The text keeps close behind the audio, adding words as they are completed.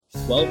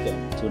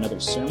Welcome to another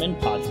sermon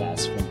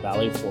podcast from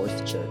Valley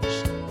Fourth Church.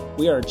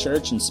 We are a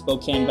church in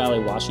Spokane Valley,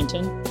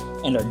 Washington,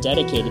 and are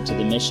dedicated to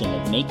the mission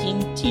of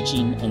making,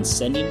 teaching, and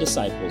sending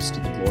disciples to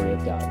the glory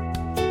of God.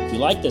 If you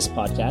like this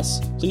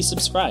podcast, please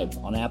subscribe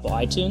on Apple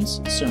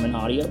iTunes, Sermon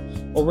Audio,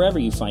 or wherever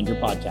you find your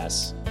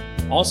podcasts.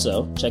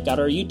 Also, check out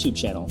our YouTube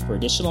channel for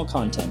additional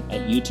content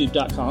at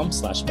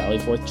youtube.com/Valley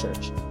Fourth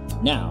Church.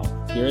 Now,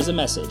 here is a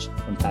message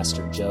from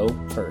Pastor Joe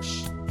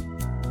Hirsch.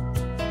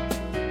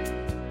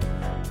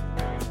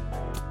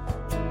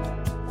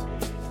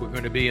 We're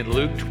going to be in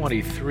Luke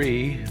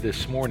 23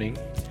 this morning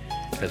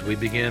as we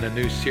begin a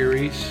new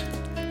series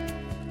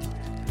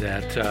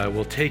that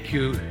will take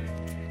you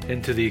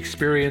into the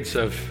experience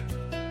of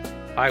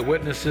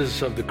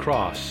eyewitnesses of the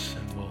cross.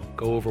 And we'll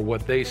go over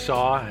what they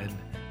saw and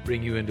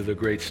bring you into the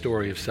great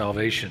story of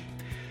salvation.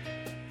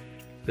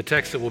 The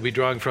text that we'll be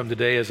drawing from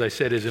today, as I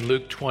said, is in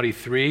Luke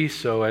 23.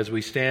 So as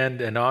we stand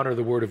and honor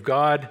the Word of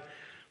God,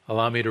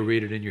 allow me to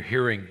read it in your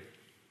hearing.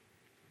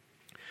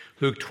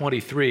 Luke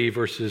 23,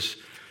 verses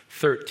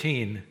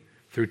 13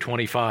 through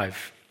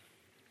 25.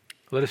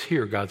 Let us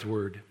hear God's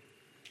Word.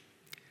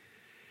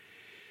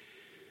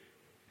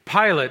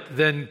 Pilate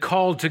then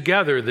called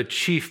together the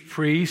chief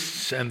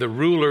priests and the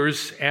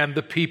rulers and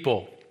the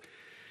people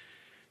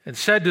and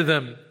said to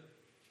them,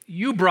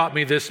 "You brought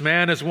me this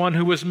man as one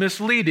who was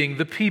misleading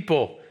the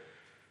people.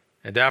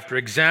 And after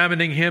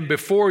examining him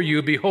before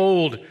you,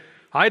 behold,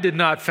 I did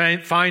not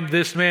find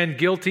this man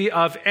guilty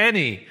of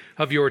any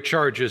of your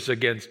charges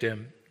against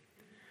him.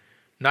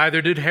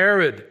 Neither did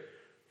Herod,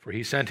 for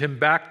he sent him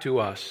back to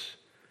us.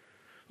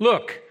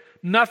 Look,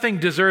 nothing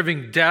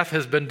deserving death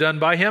has been done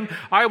by him.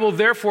 I will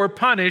therefore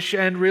punish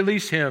and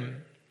release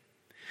him."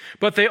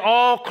 But they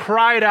all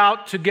cried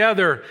out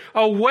together,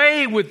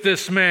 "Away with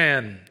this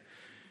man,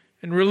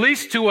 and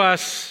release to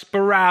us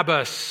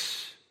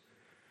Barabbas,"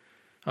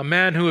 a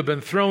man who had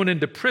been thrown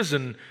into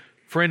prison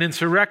for an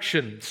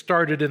insurrection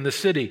started in the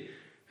city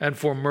and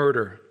for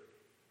murder.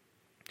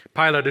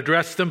 Pilate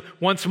addressed them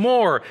once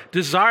more,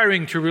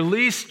 desiring to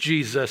release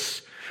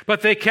Jesus,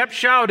 but they kept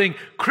shouting,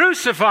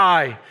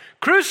 "Crucify!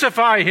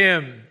 Crucify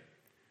him!"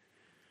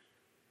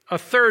 A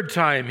third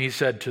time he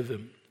said to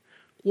them,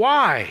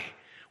 "Why?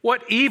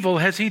 What evil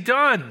has he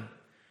done?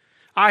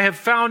 I have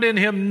found in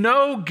him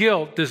no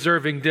guilt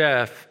deserving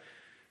death.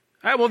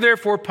 I will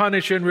therefore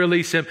punish and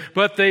release him."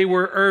 But they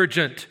were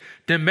urgent,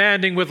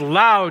 demanding with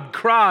loud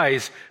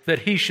cries that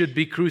he should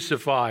be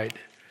crucified.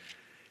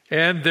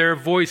 And their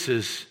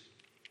voices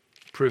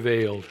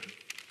prevailed.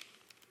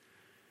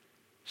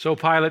 So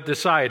Pilate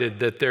decided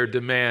that their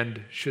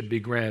demand should be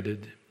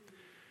granted.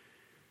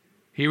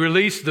 He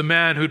released the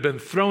man who'd been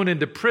thrown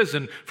into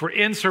prison for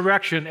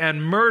insurrection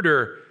and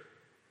murder,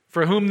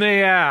 for whom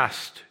they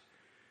asked,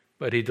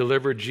 but he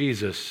delivered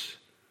Jesus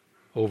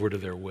over to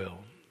their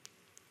will.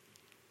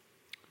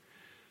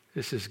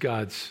 This is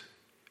God's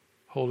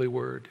holy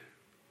word.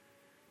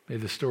 May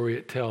the story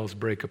it tells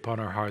break upon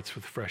our hearts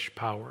with fresh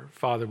power.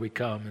 Father, we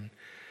come and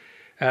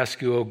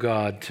ask you, O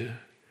God, to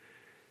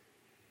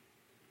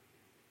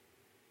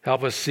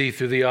help us see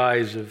through the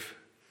eyes of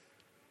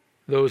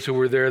those who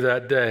were there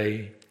that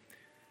day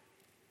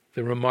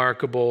the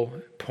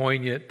remarkable,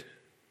 poignant,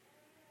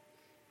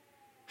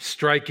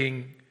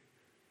 striking,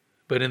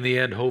 but in the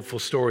end hopeful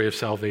story of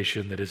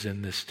salvation that is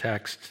in this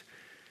text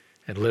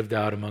and lived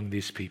out among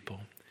these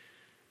people.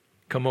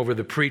 Come over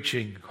the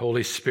preaching,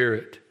 Holy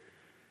Spirit.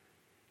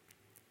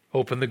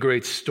 Open the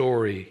great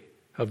story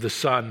of the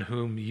Son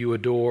whom you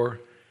adore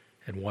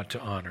and want to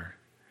honor.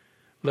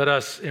 Let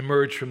us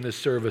emerge from this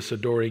service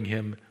adoring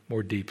him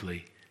more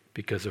deeply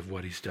because of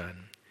what he's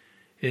done.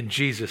 In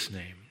Jesus'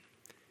 name,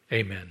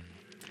 amen.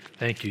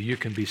 Thank you. You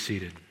can be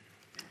seated.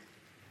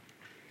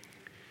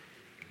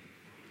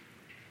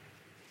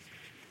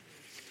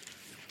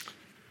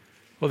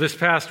 Well, this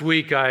past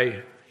week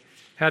I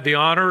had the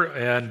honor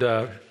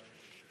and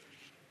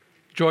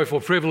joyful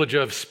privilege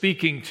of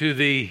speaking to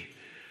the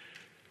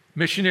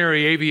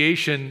missionary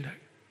aviation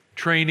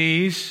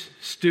trainees,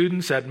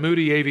 students at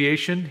Moody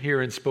Aviation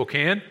here in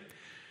Spokane,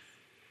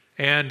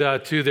 and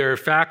to their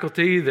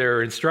faculty,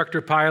 their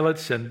instructor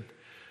pilots, and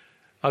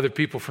other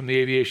people from the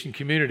aviation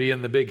community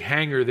in the big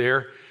hangar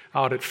there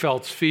out at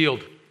Felts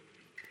Field.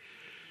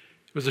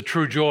 It was a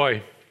true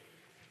joy.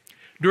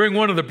 During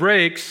one of the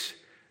breaks,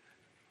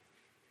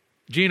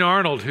 Gene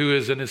Arnold, who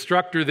is an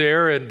instructor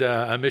there and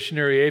a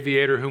missionary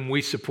aviator whom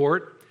we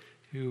support,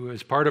 who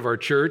is part of our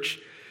church,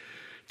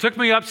 took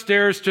me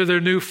upstairs to their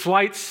new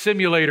flight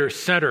simulator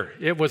center.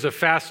 It was a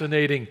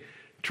fascinating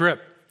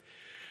trip.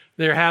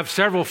 They have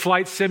several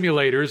flight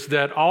simulators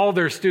that all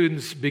their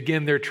students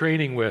begin their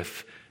training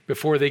with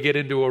before they get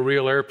into a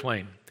real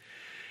airplane.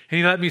 And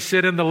he let me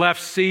sit in the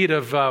left seat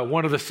of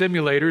one of the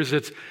simulators.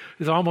 It's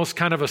almost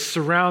kind of a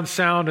surround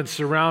sound and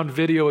surround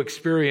video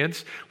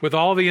experience with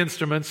all the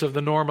instruments of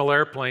the normal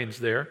airplanes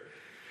there.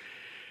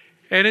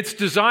 And it's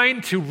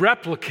designed to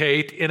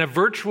replicate in a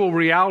virtual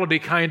reality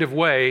kind of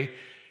way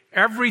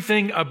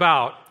everything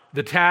about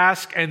the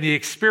task and the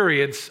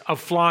experience of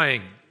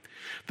flying.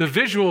 The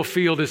visual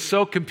field is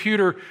so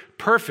computer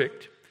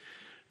perfect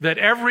that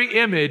every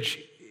image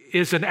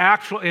is an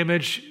actual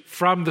image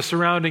from the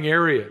surrounding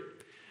area.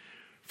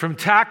 From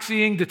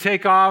taxiing to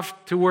take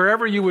off to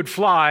wherever you would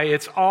fly,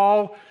 it's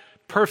all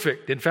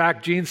perfect. In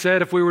fact, Gene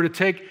said if I were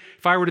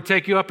to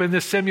take you up in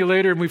this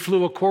simulator and we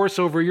flew a course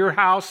over your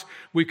house,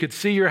 we could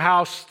see your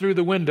house through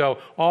the window,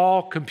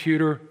 all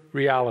computer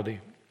reality.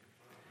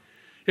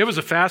 It was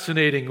a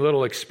fascinating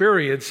little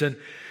experience, and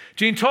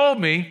Gene told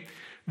me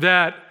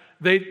that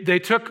they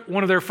took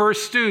one of their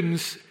first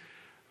students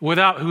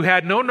who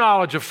had no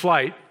knowledge of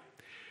flight,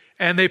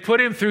 and they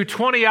put him through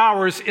 20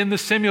 hours in the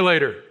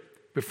simulator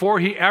before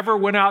he ever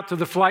went out to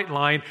the flight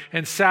line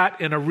and sat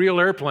in a real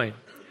airplane.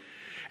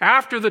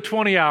 After the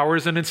 20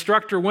 hours, an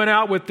instructor went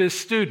out with this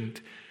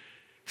student,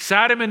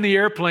 sat him in the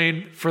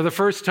airplane for the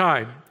first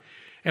time,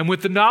 and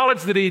with the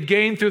knowledge that he had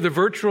gained through the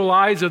virtual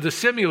eyes of the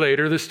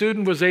simulator, the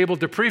student was able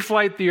to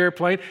pre-flight the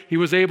airplane, he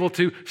was able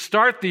to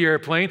start the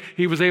airplane,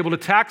 he was able to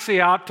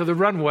taxi out to the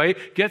runway,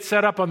 get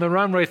set up on the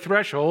runway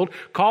threshold,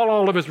 call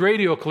all of his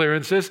radio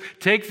clearances,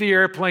 take the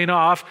airplane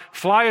off,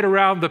 fly it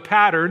around the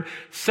pattern,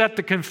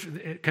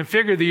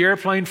 configure the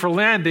airplane for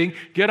landing,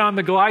 get on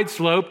the glide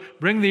slope,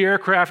 bring the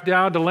aircraft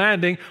down to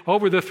landing,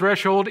 over the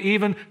threshold,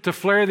 even to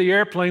flare the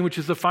airplane, which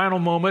is the final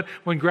moment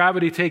when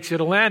gravity takes you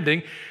to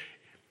landing,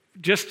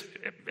 just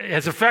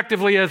as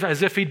effectively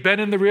as if he'd been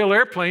in the real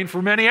airplane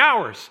for many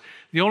hours.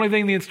 The only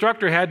thing the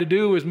instructor had to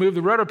do was move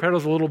the rudder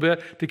pedals a little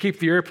bit to keep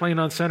the airplane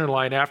on center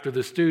line after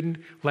the student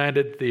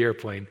landed the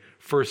airplane.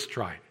 First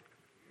try.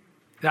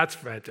 That's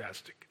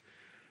fantastic.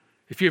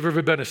 If you've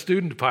ever been a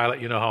student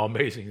pilot, you know how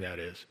amazing that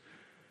is.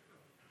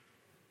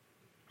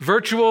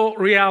 Virtual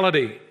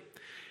reality.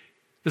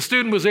 The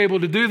student was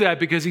able to do that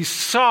because he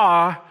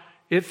saw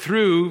it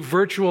through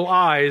virtual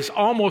eyes,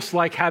 almost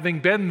like having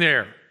been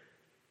there.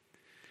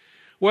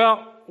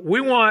 Well,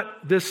 we want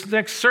this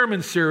next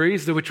sermon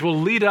series, which will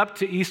lead up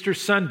to Easter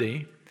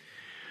Sunday,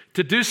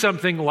 to do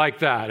something like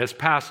that as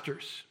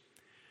pastors.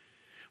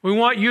 We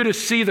want you to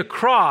see the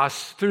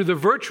cross through the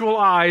virtual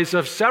eyes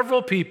of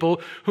several people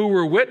who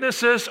were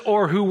witnesses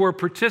or who were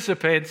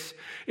participants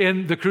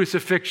in the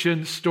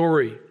crucifixion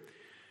story.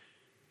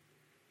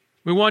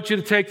 We want you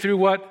to take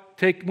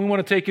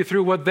you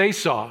through what they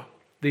saw,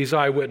 these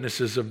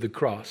eyewitnesses of the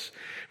cross.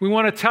 We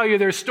want to tell you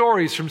their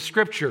stories from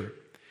Scripture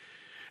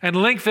and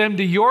link them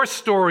to your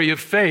story of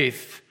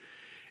faith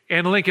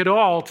and link it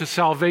all to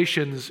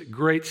salvation's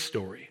great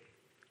story.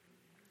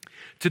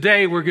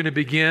 Today we're going to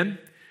begin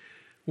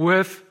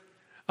with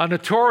a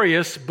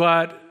notorious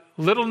but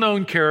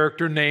little-known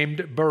character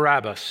named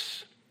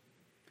Barabbas.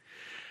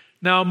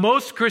 Now,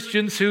 most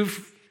Christians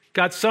who've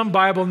got some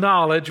Bible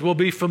knowledge will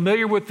be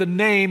familiar with the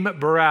name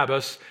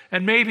Barabbas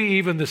and maybe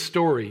even the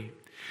story.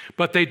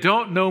 But they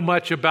don't know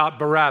much about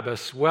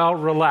Barabbas. Well,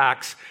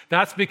 relax.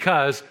 That's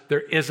because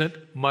there isn't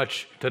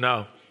much to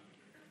know.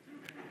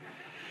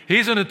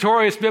 He's a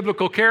notorious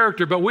biblical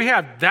character, but we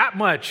have that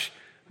much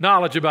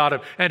knowledge about him.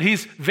 And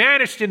he's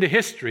vanished into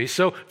history,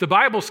 so the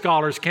Bible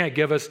scholars can't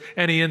give us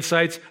any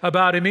insights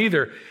about him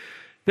either.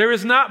 There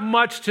is not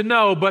much to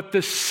know, but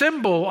the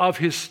symbol of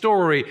his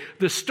story,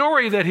 the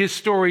story that his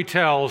story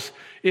tells,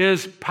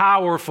 is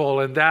powerful,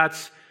 and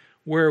that's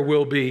where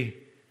we'll be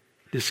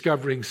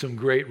discovering some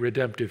great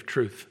redemptive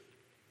truth.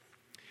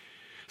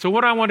 So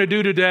what I want to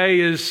do today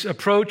is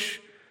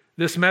approach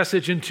this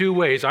message in two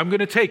ways. I'm going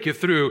to take you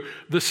through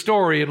the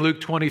story in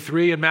Luke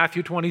 23 and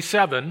Matthew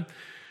 27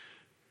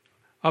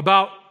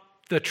 about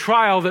the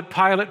trial that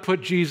Pilate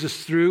put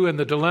Jesus through and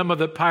the dilemma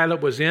that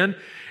Pilate was in,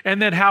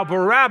 and then how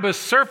Barabbas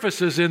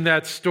surfaces in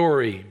that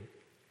story.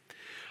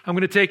 I'm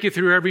going to take you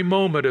through every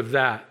moment of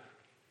that.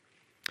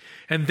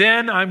 And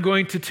then I'm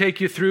going to take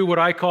you through what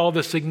I call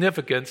the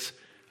significance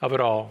of it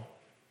all.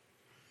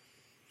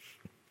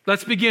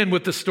 Let's begin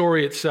with the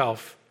story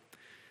itself,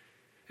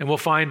 and we'll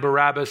find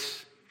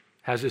Barabbas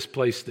has his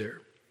place there.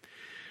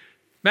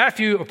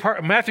 Matthew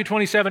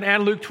 27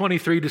 and Luke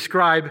 23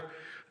 describe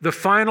the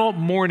final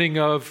morning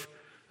of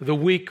the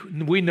week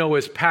we know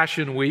as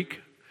Passion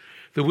Week.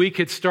 The week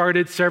had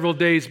started several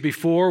days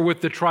before with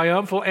the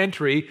triumphal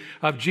entry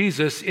of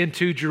Jesus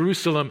into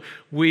Jerusalem.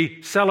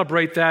 We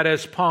celebrate that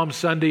as Palm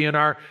Sunday in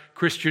our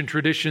Christian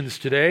traditions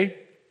today.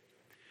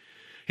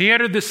 He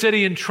entered the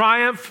city in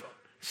triumph,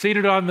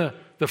 seated on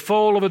the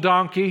foal of a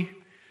donkey,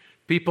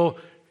 people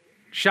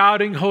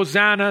shouting,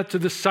 "Hosanna to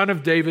the Son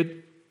of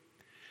David."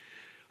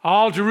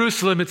 All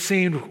Jerusalem, it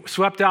seemed,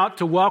 swept out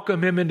to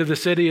welcome him into the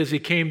city as he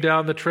came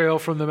down the trail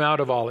from the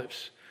Mount of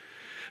Olives.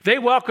 They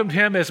welcomed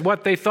him as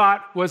what they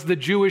thought was the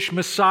Jewish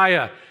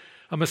Messiah,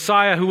 a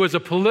Messiah who was a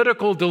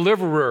political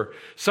deliverer,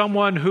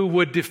 someone who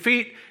would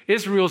defeat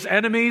Israel's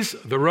enemies,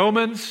 the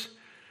Romans,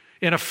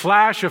 in a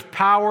flash of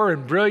power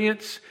and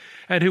brilliance,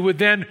 and who would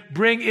then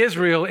bring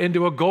Israel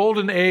into a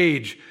golden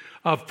age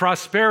of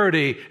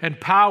prosperity and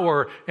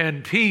power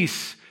and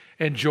peace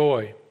and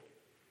joy.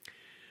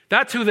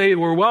 That's who they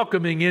were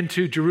welcoming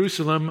into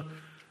Jerusalem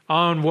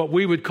on what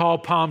we would call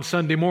Palm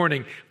Sunday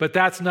morning, but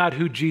that's not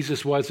who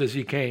Jesus was as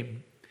he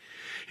came.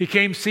 He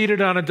came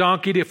seated on a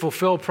donkey to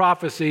fulfill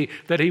prophecy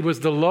that he was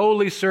the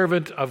lowly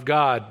servant of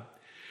God,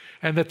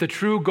 and that the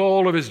true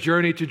goal of his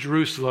journey to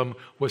Jerusalem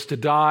was to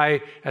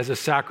die as a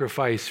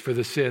sacrifice for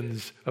the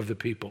sins of the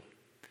people,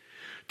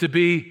 to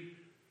be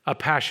a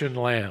passion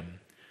lamb,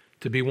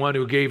 to be one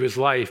who gave his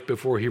life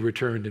before he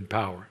returned in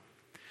power.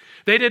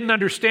 They didn't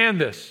understand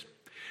this.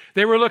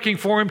 They were looking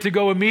for him to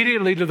go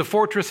immediately to the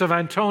fortress of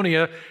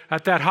Antonia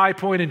at that high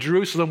point in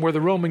Jerusalem where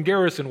the Roman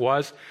garrison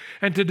was,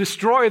 and to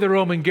destroy the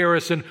Roman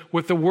garrison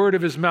with the word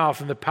of his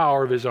mouth and the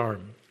power of his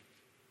arm.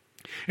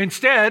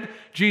 Instead,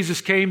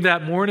 Jesus came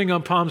that morning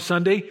on Palm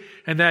Sunday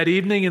and that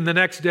evening and the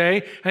next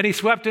day, and he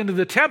swept into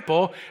the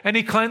temple and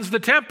he cleansed the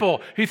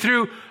temple. He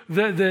threw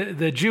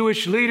the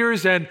Jewish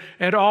leaders and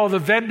all the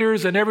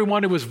vendors and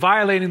everyone who was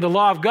violating the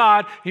law of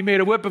God, he made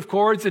a whip of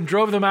cords and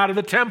drove them out of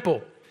the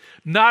temple.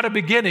 Not a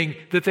beginning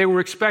that they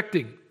were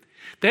expecting.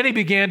 Then he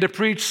began to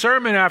preach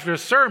sermon after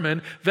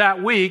sermon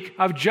that week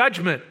of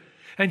judgment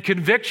and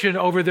conviction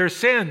over their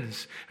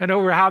sins and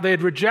over how they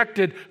had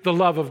rejected the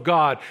love of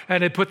God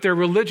and had put their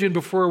religion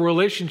before a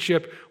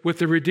relationship with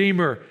the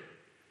Redeemer.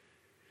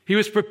 He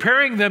was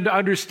preparing them to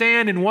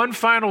understand in one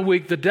final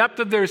week the depth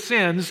of their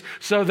sins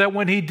so that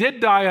when he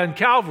did die on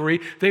Calvary,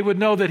 they would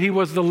know that he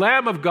was the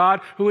Lamb of God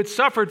who had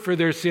suffered for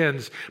their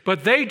sins.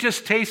 But they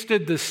just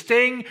tasted the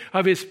sting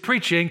of his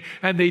preaching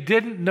and they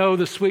didn't know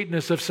the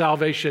sweetness of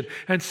salvation.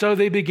 And so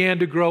they began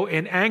to grow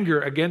in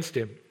anger against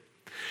him.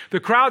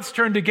 The crowds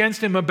turned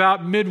against him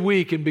about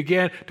midweek and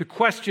began to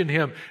question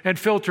him and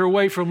filter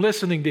away from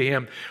listening to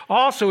him.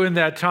 Also in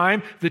that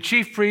time, the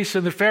chief priests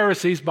and the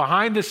Pharisees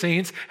behind the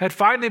scenes had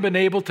finally been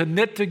able to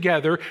knit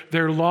together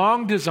their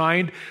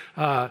long-designed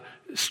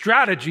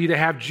strategy to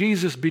have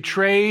Jesus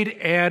betrayed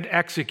and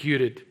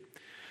executed.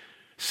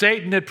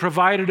 Satan had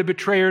provided a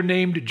betrayer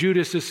named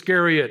Judas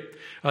Iscariot.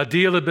 A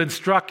deal had been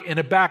struck in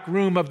a back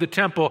room of the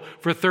temple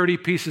for 30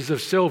 pieces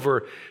of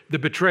silver. The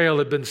betrayal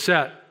had been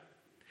set.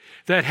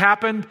 That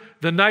happened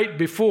the night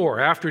before,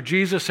 after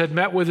Jesus had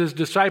met with his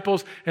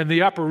disciples in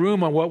the upper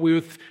room on what we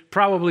would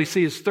probably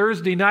see as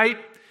Thursday night,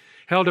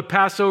 held a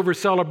Passover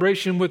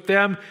celebration with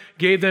them,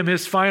 gave them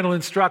his final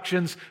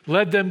instructions,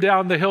 led them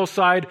down the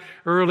hillside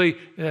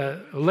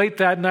late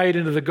that night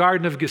into the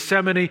Garden of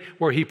Gethsemane,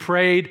 where he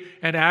prayed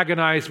and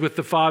agonized with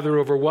the Father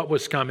over what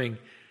was coming.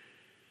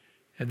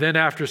 And then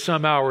after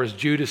some hours,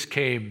 Judas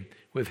came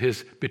with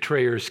his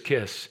betrayer's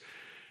kiss,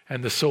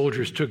 and the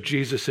soldiers took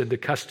Jesus into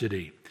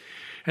custody.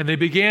 And they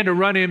began to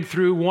run him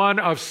through one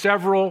of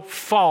several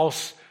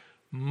false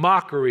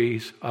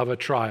mockeries of a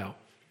trial.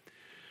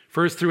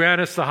 First through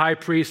Annas the high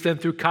priest, then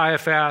through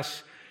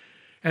Caiaphas.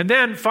 And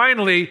then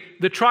finally,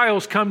 the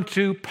trials come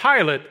to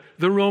Pilate,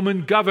 the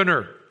Roman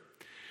governor.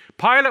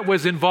 Pilate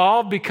was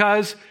involved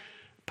because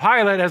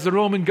Pilate, as the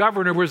Roman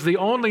governor, was the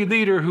only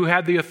leader who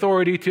had the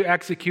authority to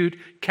execute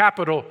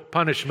capital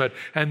punishment.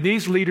 And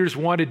these leaders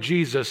wanted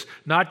Jesus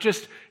not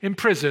just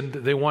imprisoned,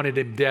 they wanted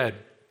him dead.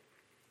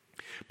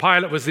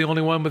 Pilate was the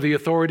only one with the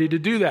authority to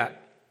do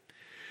that.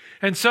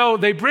 And so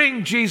they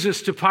bring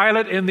Jesus to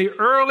Pilate in the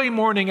early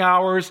morning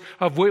hours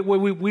of what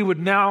we would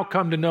now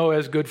come to know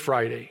as Good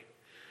Friday.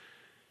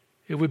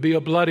 It would be a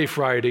bloody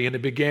Friday, and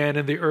it began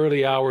in the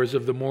early hours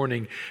of the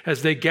morning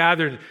as they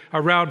gathered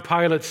around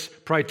Pilate's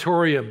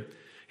praetorium.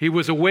 He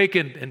was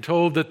awakened and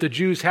told that the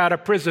Jews had a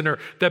prisoner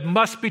that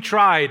must be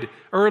tried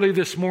early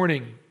this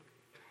morning.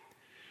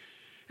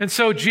 And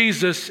so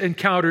Jesus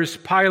encounters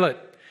Pilate.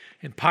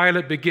 And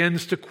Pilate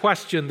begins to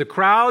question the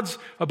crowds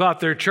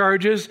about their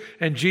charges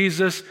and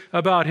Jesus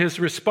about his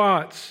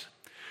response.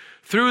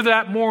 Through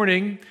that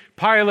morning,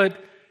 Pilate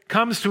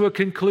comes to a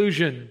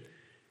conclusion.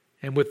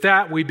 And with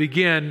that, we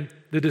begin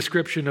the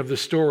description of the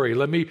story.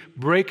 Let me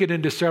break it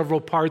into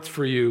several parts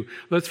for you.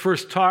 Let's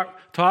first talk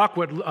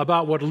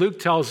about what Luke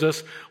tells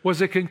us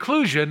was a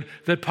conclusion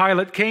that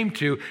Pilate came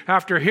to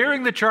after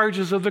hearing the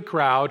charges of the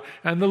crowd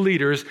and the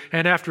leaders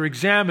and after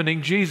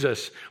examining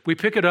Jesus. We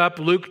pick it up,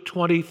 Luke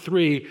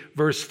 23,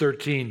 verse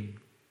 13.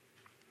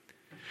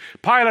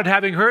 Pilate,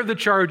 having heard the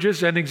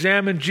charges and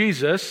examined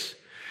Jesus,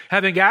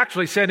 having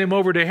actually sent him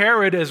over to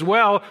Herod as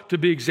well to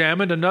be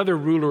examined, another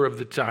ruler of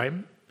the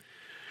time,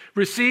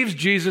 receives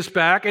Jesus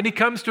back, and he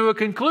comes to a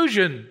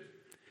conclusion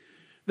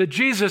that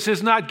Jesus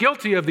is not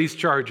guilty of these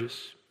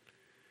charges.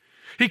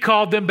 He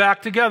called them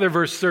back together,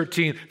 verse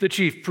 13, the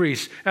chief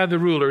priests and the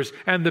rulers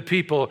and the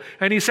people.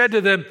 And he said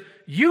to them,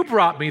 "You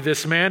brought me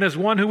this man as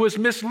one who was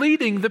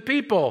misleading the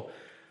people.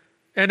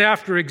 And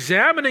after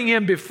examining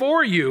him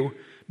before you,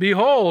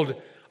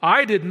 behold,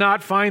 I did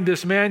not find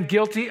this man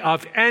guilty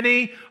of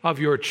any of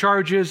your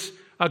charges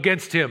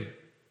against him."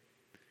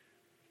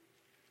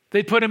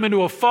 They put him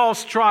into a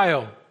false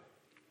trial.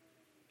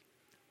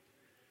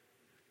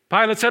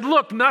 Pilate said,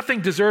 "Look,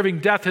 nothing deserving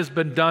death has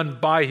been done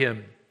by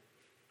him.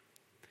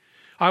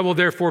 I will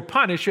therefore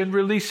punish and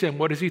release him."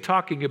 What is he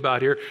talking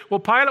about here? Well,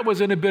 Pilate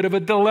was in a bit of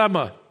a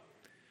dilemma.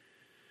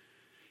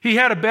 He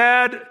had a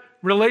bad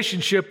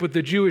relationship with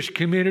the Jewish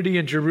community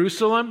in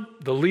Jerusalem,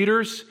 the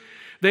leaders.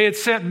 They had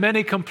sent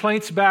many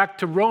complaints back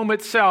to Rome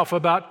itself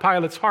about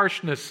Pilate's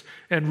harshness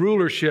and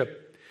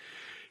rulership.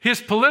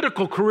 His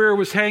political career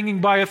was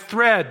hanging by a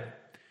thread.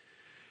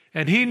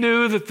 And he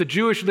knew that the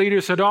Jewish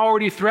leaders had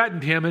already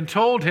threatened him and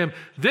told him,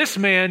 this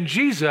man,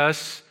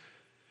 Jesus,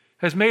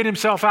 has made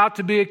himself out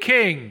to be a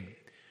king.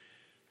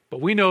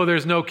 But we know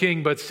there's no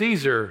king but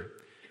Caesar.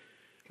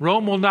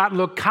 Rome will not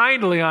look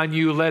kindly on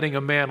you letting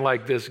a man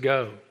like this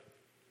go.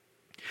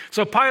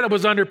 So Pilate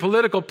was under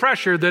political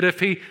pressure that if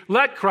he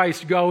let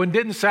Christ go and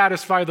didn't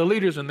satisfy the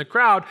leaders in the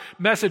crowd,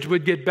 message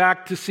would get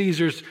back to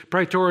Caesar's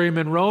praetorium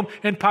in Rome,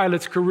 and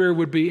Pilate's career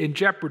would be in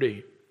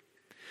jeopardy.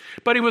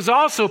 But he was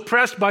also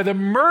pressed by the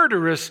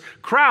murderous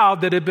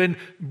crowd that had been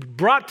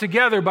brought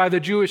together by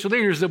the Jewish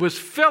leaders that was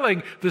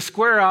filling the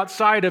square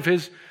outside of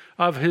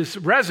his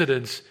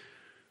residence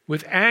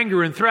with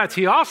anger and threats.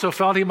 He also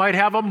felt he might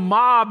have a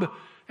mob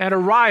and a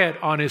riot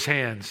on his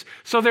hands.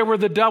 So there were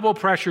the double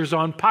pressures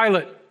on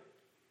Pilate.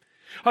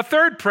 A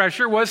third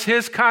pressure was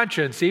his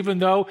conscience. Even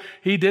though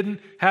he didn't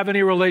have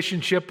any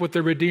relationship with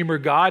the Redeemer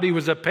God, he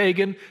was a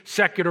pagan,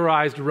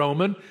 secularized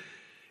Roman.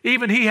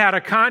 Even he had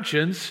a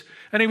conscience,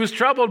 and he was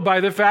troubled by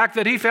the fact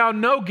that he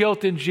found no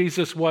guilt in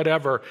Jesus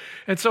whatever.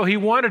 And so he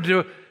wanted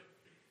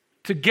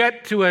to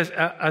get to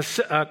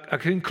a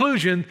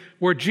conclusion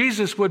where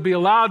Jesus would be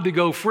allowed to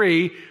go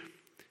free,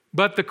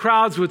 but the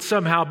crowds would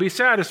somehow be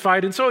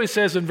satisfied. And so he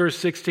says in verse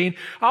 16,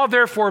 I'll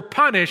therefore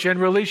punish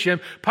and release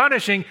him.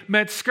 Punishing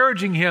meant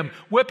scourging him,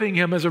 whipping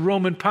him as a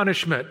Roman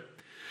punishment.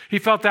 He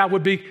felt that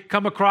would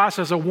come across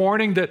as a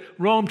warning that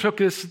Rome took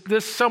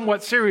this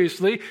somewhat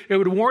seriously. It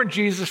would warn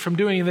Jesus from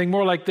doing anything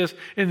more like this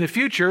in the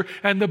future,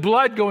 and the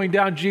blood going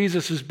down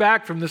Jesus'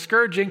 back from the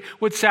scourging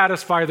would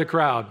satisfy the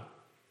crowd.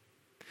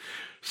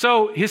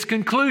 So his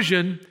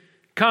conclusion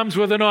comes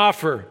with an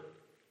offer.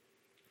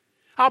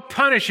 I'll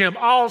punish him,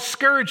 I'll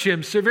scourge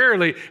him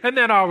severely, and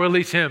then I'll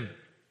release him.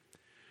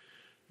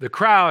 The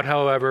crowd,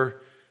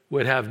 however,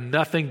 would have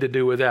nothing to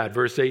do with that.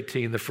 Verse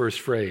 18, the first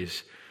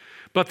phrase.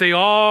 But they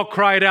all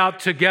cried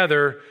out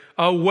together,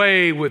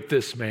 away with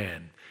this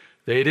man.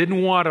 They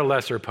didn't want a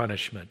lesser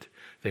punishment.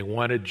 They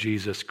wanted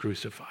Jesus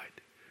crucified.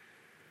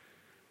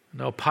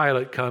 Now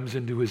Pilate comes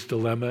into his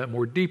dilemma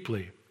more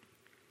deeply.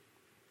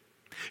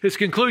 His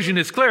conclusion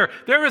is clear.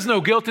 There is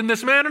no guilt in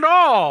this man at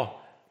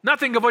all.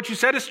 Nothing of what you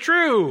said is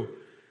true.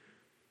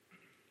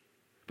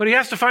 But he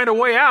has to find a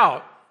way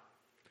out.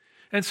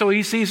 And so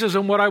he seizes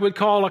on what I would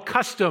call a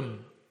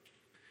custom.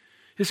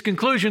 His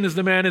conclusion is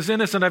the man is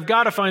innocent. I've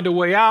got to find a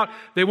way out.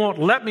 They won't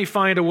let me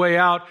find a way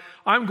out.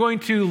 I'm going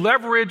to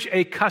leverage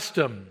a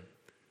custom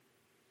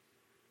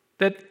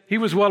that he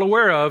was well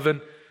aware of.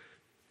 And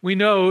we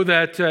know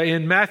that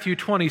in Matthew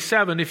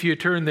 27, if you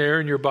turn there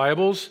in your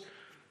Bibles,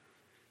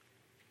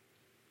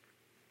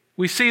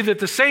 we see that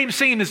the same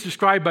scene is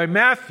described by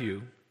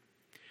Matthew.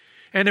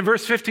 And in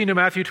verse 15 of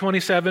Matthew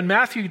 27,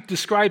 Matthew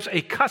describes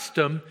a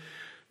custom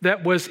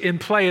that was in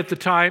play at the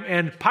time,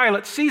 and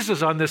Pilate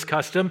seizes on this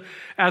custom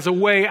as a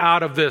way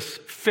out of this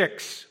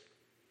fix.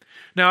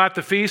 Now at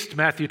the feast,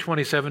 Matthew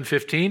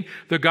 27:15,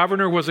 the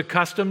governor was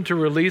accustomed to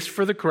release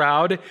for the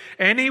crowd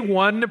any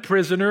one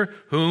prisoner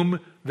whom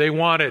they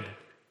wanted.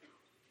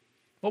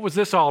 What was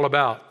this all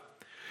about?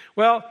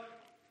 Well,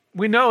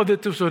 we know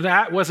that this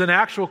was an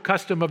actual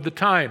custom of the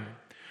time.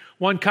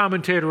 One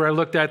commentator I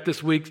looked at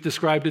this week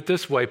described it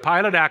this way.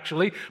 Pilate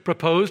actually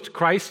proposed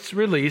Christ's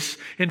release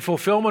in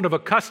fulfillment of a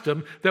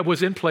custom that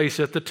was in place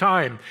at the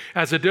time.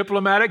 As a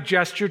diplomatic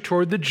gesture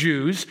toward the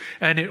Jews,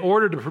 and in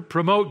order to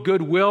promote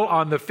goodwill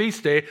on the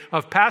feast day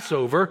of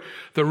Passover,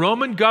 the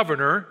Roman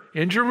governor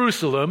in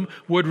Jerusalem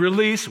would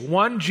release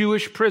one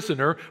Jewish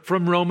prisoner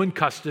from Roman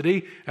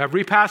custody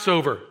every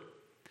Passover.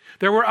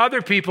 There were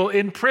other people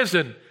in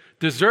prison,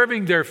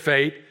 deserving their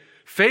fate,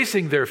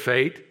 facing their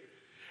fate,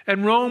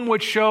 and Rome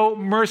would show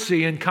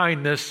mercy and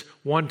kindness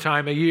one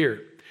time a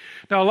year.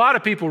 Now, a lot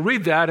of people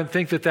read that and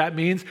think that that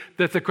means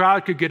that the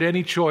crowd could get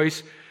any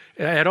choice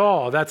at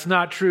all. That's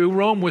not true.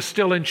 Rome was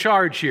still in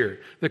charge here,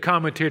 the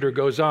commentator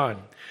goes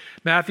on.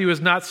 Matthew is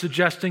not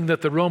suggesting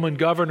that the Roman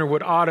governor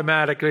would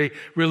automatically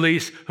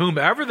release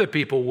whomever the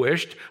people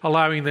wished,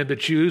 allowing them to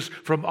choose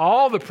from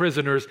all the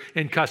prisoners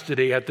in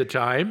custody at the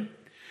time.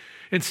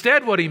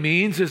 Instead, what he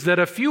means is that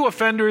a few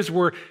offenders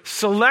were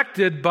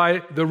selected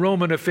by the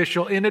Roman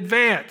official in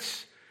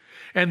advance,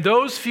 and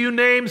those few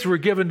names were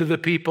given to the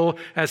people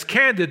as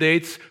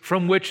candidates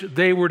from which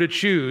they were to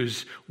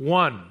choose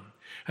one.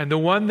 And the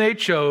one they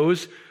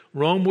chose,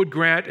 Rome would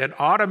grant an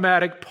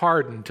automatic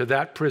pardon to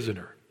that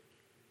prisoner.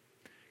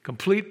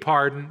 Complete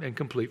pardon and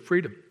complete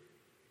freedom.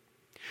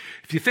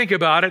 If you think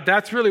about it,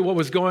 that's really what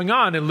was going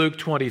on in Luke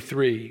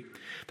 23.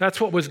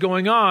 That's what was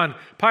going on.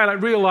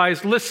 Pilate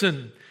realized,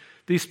 listen,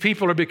 these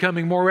people are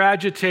becoming more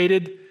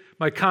agitated.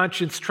 My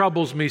conscience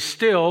troubles me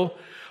still.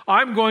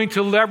 I'm going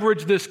to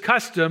leverage this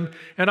custom,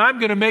 and I'm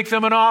going to make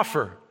them an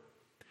offer.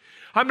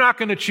 I'm not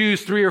going to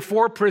choose 3 or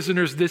 4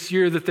 prisoners this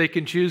year that they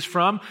can choose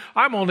from.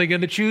 I'm only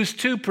going to choose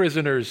 2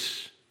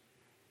 prisoners.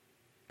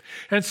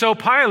 And so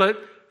Pilate,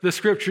 the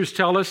scriptures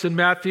tell us in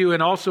Matthew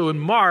and also in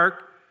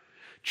Mark,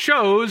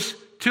 chose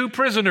 2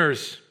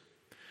 prisoners.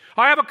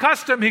 I have a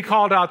custom, he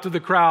called out to the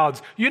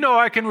crowds. You know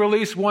I can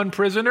release 1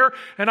 prisoner,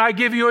 and I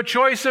give you a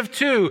choice of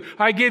 2.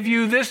 I give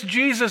you this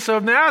Jesus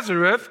of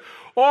Nazareth,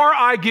 or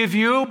I give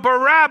you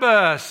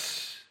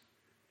Barabbas.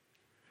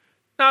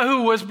 Now,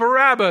 who was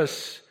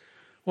Barabbas?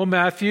 Well,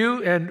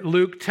 Matthew and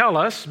Luke tell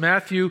us.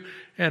 Matthew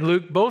and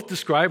Luke both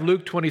describe.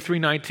 Luke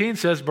 23:19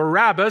 says,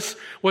 Barabbas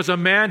was a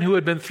man who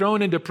had been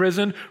thrown into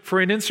prison for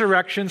an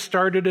insurrection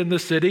started in the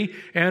city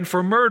and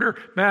for murder.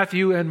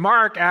 Matthew and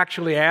Mark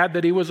actually add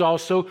that he was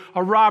also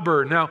a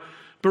robber. Now,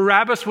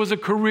 Barabbas was a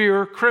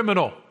career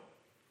criminal.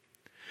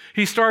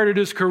 He started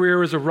his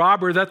career as a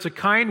robber. That's a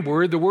kind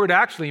word. The word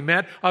actually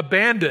meant a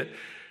bandit.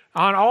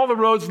 On all the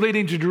roads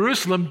leading to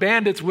Jerusalem,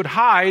 bandits would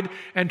hide,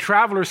 and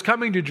travelers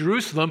coming to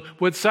Jerusalem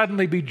would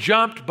suddenly be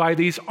jumped by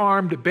these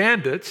armed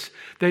bandits.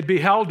 They'd be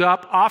held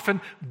up,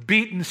 often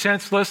beaten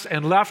senseless,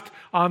 and left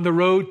on the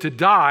road to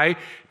die.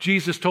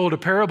 Jesus told a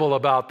parable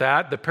about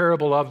that, the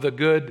parable of the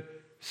Good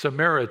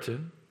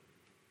Samaritan.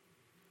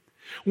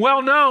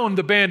 Well known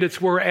the bandits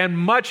were, and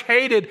much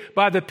hated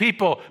by the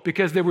people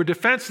because they were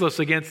defenseless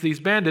against these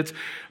bandits.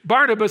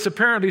 Barabbas,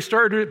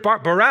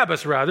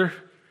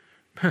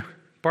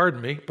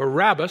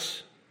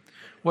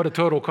 what a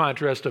total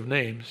contrast of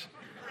names.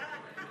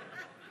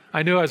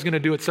 I knew I was going to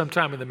do it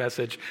sometime in the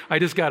message. I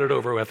just got it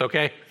over with,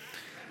 okay?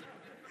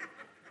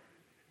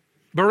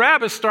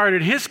 Barabbas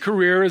started his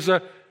career as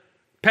a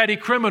petty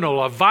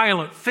criminal, a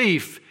violent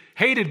thief,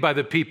 hated by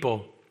the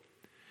people.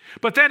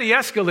 But then he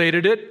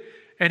escalated it,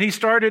 and he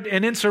started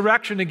an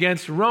insurrection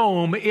against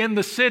Rome in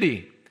the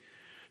city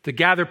to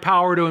gather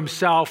power to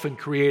himself and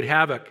create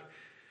havoc.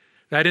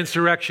 That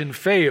insurrection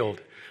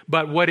failed.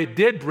 But what it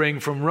did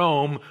bring from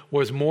Rome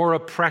was more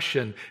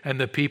oppression, and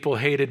the people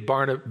hated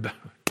Barnabas.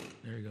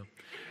 There you go.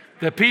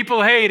 The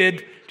people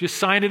hated, just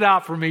sign it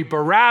out for me,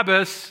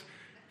 Barabbas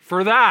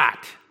for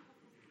that.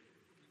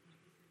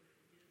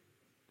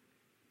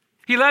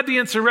 He led the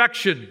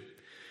insurrection.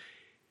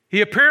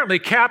 He apparently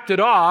capped it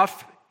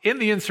off in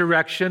the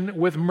insurrection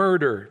with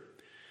murder.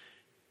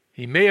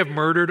 He may have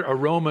murdered a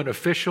Roman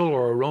official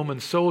or a Roman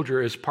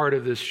soldier as part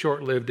of this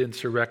short-lived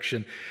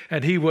insurrection,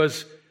 and he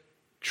was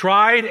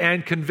tried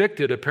and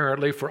convicted,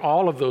 apparently, for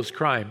all of those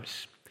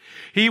crimes.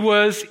 He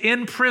was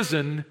in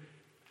prison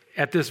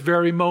at this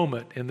very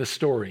moment in the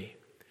story.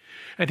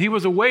 And he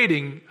was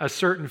awaiting a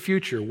certain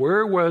future.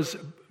 Where was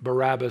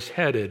Barabbas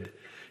headed?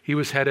 He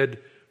was headed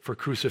for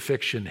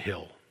Crucifixion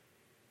Hill,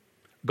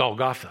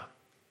 Golgotha,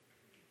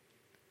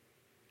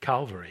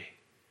 Calvary.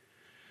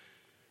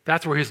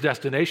 That's where his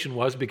destination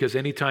was, because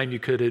anytime you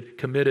could have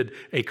committed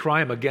a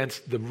crime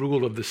against the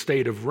rule of the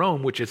state of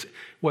Rome, which is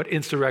what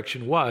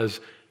insurrection was,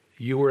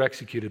 you were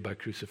executed by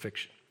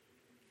crucifixion.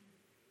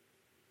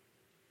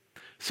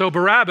 So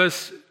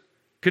Barabbas,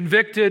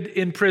 convicted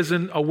in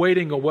prison,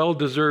 awaiting a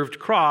well-deserved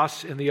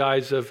cross in the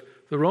eyes of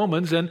the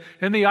Romans and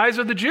in the eyes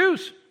of the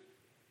Jews.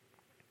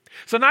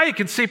 So now you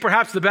can see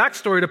perhaps the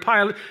backstory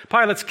to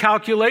Pilate's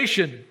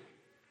calculation.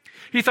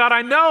 He thought,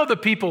 I know the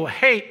people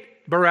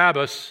hate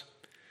Barabbas.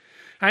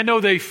 I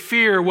know they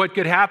fear what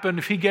could happen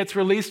if he gets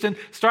released and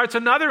starts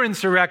another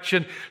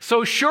insurrection.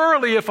 So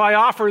surely if I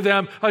offer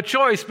them a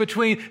choice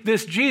between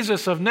this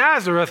Jesus of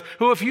Nazareth,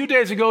 who a few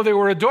days ago they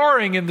were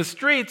adoring in the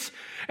streets,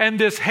 and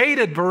this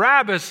hated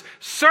Barabbas,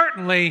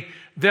 certainly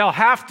they'll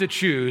have to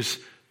choose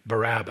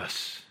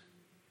Barabbas.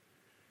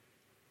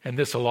 And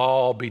this will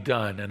all be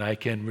done, and I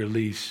can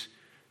release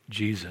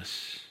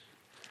Jesus.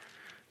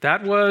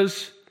 That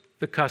was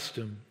the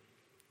custom,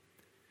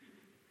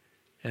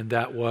 and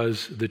that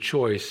was the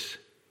choice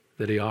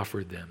that he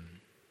offered them.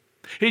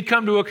 He'd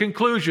come to a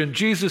conclusion.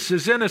 Jesus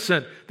is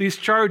innocent. These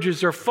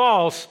charges are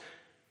false.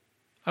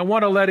 I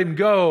want to let him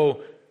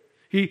go.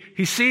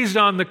 He seized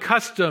on the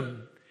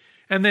custom,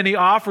 and then he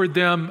offered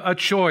them a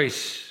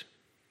choice.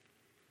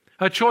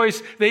 A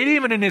choice that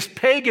even in his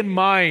pagan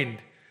mind,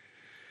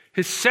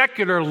 his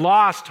secular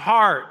lost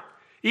heart,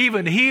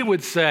 even he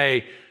would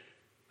say,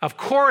 of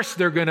course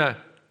they're going to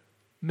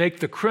make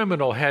the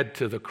criminal head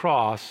to the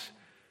cross.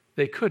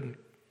 They couldn't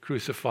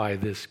crucify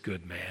this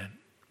good man.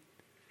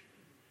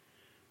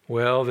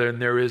 Well, then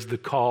there is the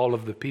call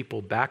of the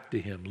people back to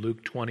him.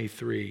 Luke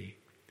 23,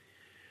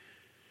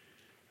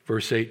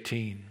 verse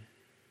 18.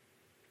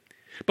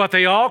 But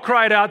they all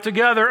cried out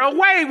together,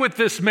 away with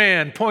this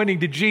man, pointing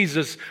to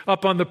Jesus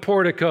up on the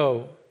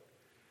portico.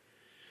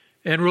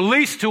 And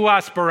release to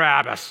us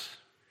Barabbas.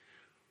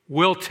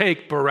 We'll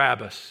take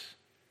Barabbas.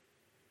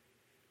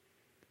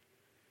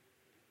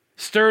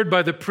 Stirred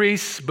by the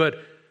priests, but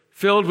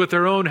filled with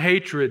their own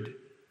hatred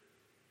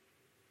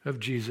of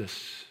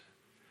Jesus.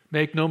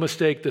 Make no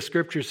mistake, the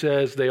scripture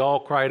says they all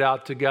cried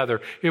out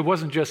together. It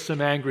wasn't just some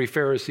angry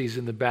Pharisees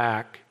in the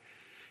back.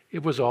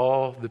 It was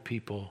all the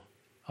people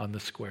on the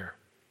square.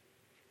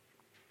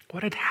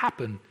 What had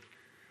happened?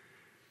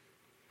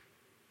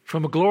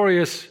 From a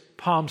glorious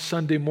Palm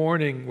Sunday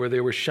morning where they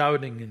were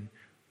shouting and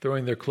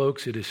throwing their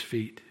cloaks at his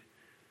feet,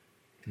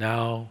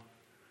 now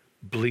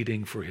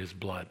bleeding for his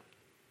blood.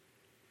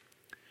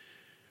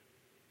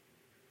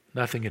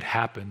 Nothing had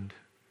happened.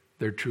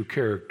 Their true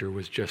character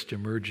was just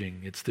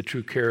emerging. It's the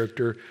true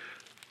character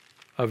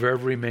of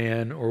every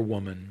man or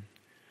woman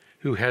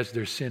who has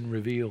their sin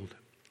revealed.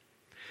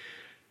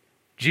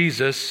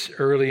 Jesus,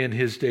 early in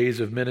his days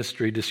of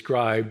ministry,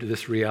 described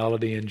this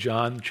reality in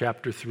John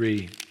chapter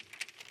 3.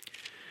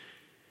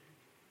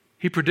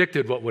 He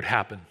predicted what would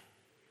happen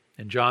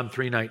in John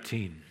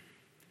 3:19.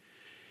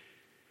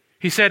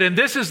 He said, and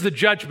this is the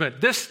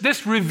judgment.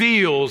 This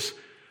reveals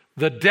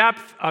the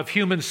depth of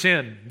human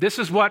sin. This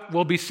is what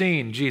will be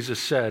seen, Jesus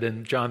said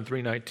in John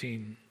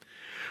 3:19.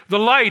 The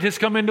light has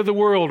come into the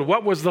world.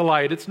 What was the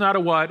light? It's not a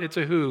what, it's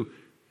a who.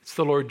 It's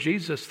the Lord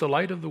Jesus, the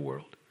light of the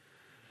world.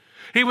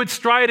 He would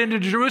stride into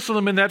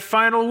Jerusalem in that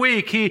final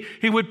week.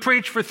 He would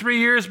preach for 3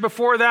 years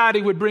before that.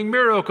 He would bring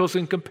miracles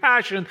and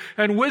compassion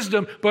and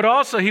wisdom, but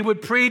also he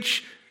would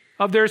preach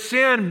of their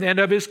sin and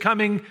of his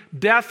coming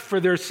death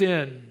for their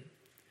sin.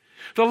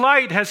 The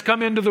light has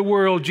come into the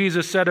world,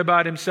 Jesus said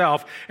about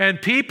himself,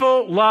 and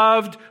people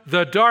loved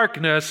the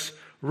darkness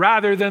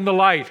rather than the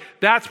light.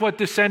 That's what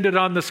descended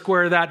on the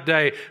square that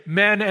day.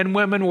 Men and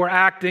women were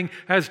acting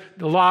as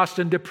lost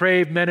and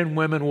depraved men and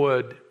women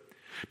would.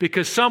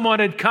 Because someone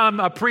had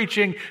come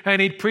preaching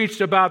and he'd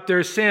preached about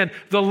their sin.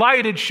 The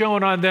light had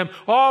shone on them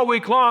all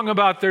week long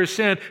about their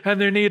sin and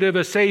their need of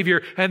a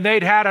Savior, and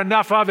they'd had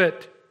enough of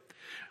it.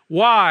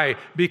 Why?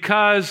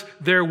 Because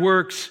their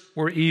works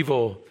were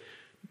evil.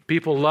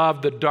 People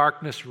loved the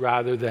darkness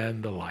rather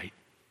than the light.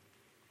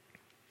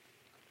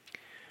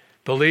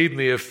 Believe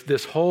me, if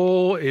this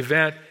whole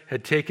event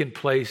had taken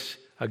place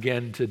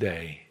again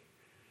today,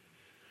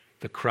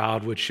 the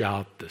crowd would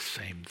shout the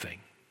same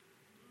thing.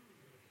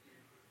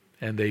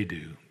 And they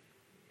do.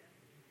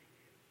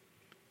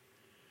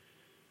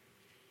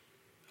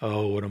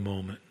 Oh, what a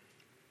moment.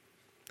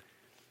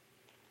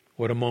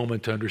 What a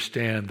moment to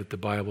understand that the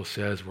Bible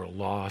says we're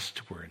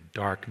lost, we're in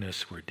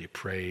darkness, we're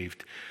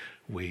depraved,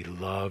 we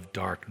love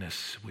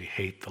darkness, we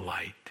hate the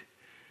light,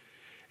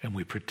 and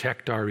we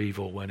protect our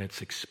evil when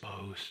it's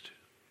exposed.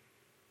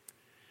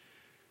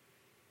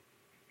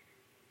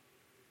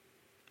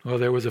 Well,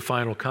 there was a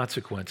final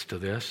consequence to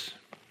this,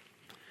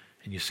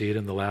 and you see it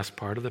in the last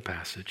part of the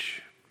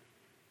passage.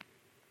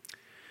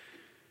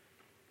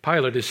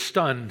 Pilate is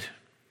stunned.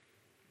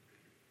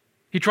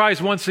 He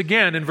tries once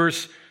again in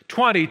verse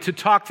 20 to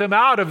talk them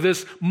out of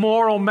this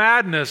moral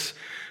madness.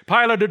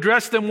 Pilate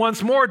addressed them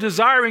once more,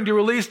 desiring to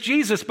release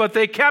Jesus, but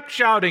they kept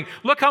shouting.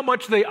 Look how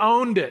much they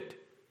owned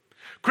it.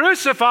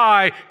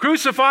 Crucify,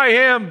 crucify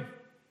him.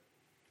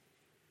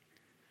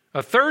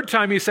 A third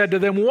time he said to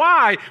them,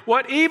 why?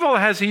 What evil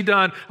has he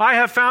done? I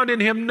have found in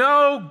him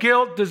no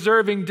guilt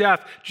deserving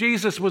death.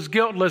 Jesus was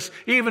guiltless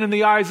even in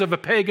the eyes of a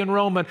pagan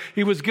Roman.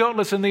 He was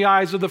guiltless in the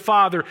eyes of the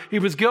Father. He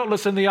was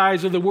guiltless in the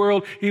eyes of the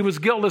world. He was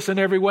guiltless in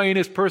every way in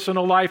his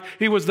personal life.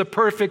 He was the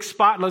perfect,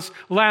 spotless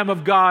Lamb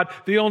of God,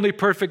 the only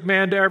perfect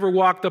man to ever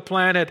walk the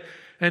planet.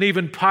 And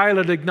even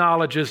Pilate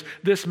acknowledges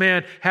this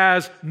man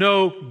has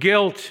no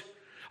guilt.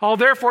 I'll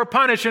therefore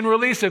punish and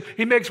release him.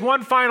 He makes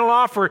one final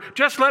offer.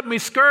 Just let me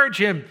scourge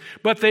him.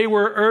 But they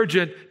were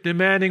urgent,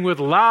 demanding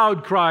with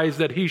loud cries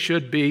that he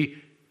should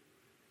be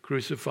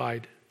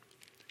crucified.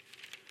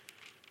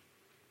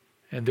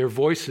 And their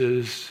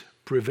voices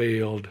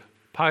prevailed.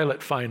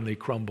 Pilate finally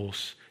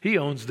crumbles. He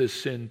owns this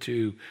sin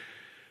too.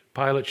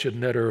 Pilate should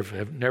never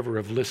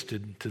have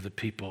listened to the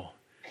people.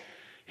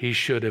 He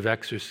should have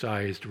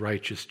exercised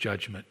righteous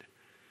judgment,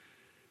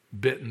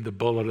 bitten the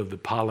bullet of the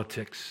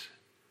politics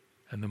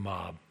and the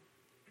mob.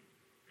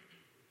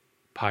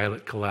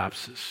 Pilate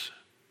collapses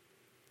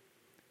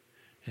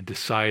and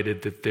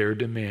decided that their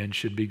demand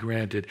should be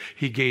granted.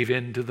 He gave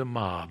in to the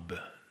mob.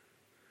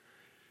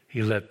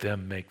 He let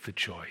them make the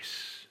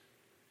choice.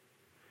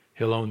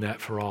 He'll own that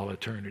for all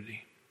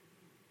eternity.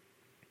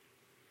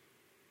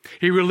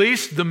 He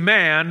released the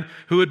man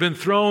who had been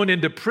thrown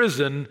into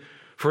prison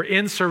for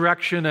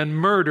insurrection and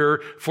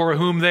murder, for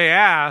whom they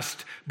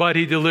asked, but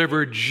he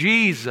delivered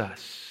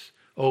Jesus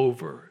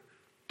over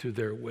to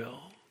their will.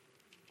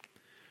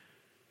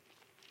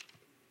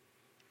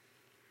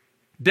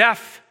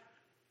 Death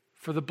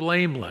for the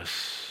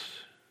blameless,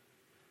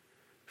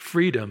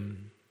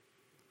 freedom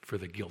for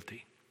the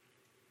guilty.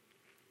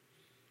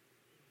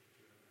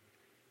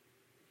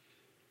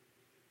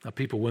 Now,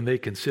 people, when they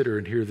consider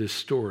and hear this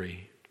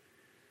story,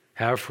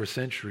 have for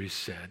centuries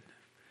said,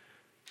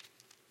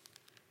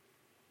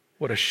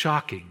 what a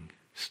shocking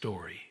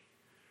story.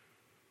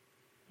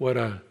 What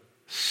a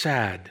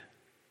sad,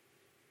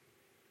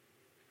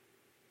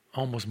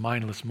 almost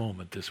mindless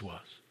moment this was.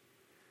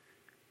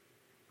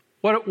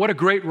 What a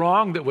great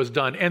wrong that was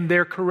done, and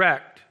they're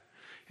correct.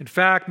 In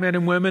fact, men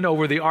and women,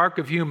 over the arc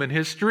of human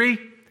history,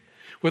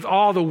 with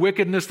all the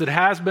wickedness that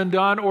has been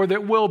done or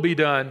that will be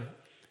done,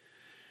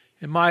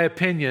 in my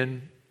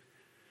opinion,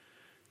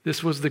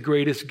 this was the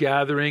greatest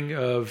gathering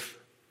of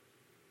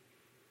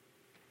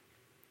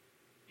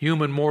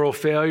human moral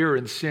failure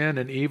and sin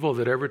and evil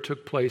that ever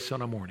took place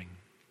on a morning.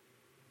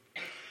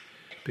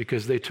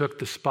 Because they took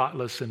the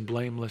spotless and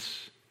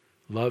blameless,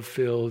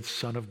 love-filled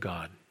Son of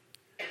God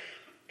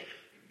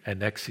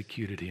and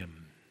executed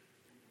him.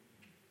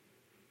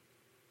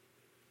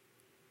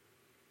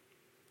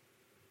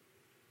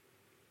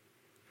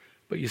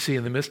 But you see,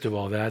 in the midst of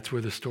all that, that's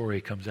where the story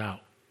comes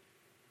out.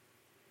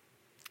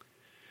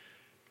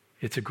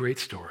 It's a great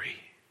story.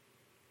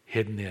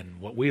 hidden in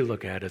what we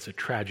look at as a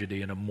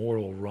tragedy and a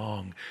moral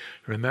wrong.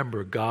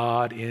 Remember,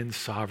 God in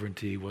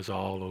sovereignty was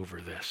all over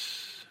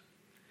this.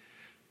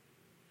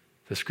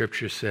 The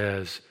scripture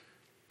says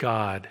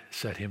God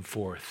set him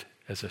forth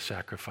as a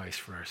sacrifice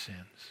for our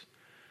sins.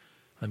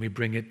 Let me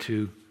bring it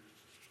to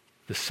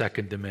the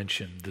second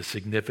dimension, the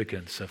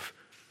significance of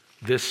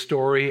this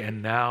story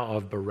and now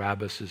of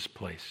Barabbas'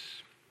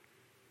 place.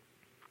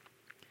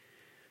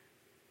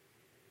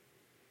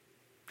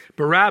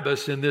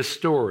 Barabbas in this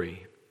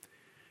story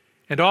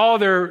and all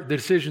their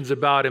decisions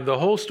about him, the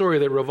whole story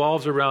that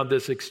revolves around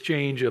this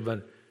exchange of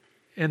an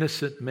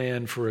innocent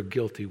man for a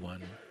guilty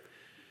one.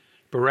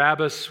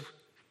 Barabbas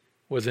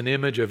was an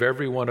image of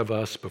every one of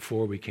us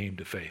before we came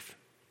to faith.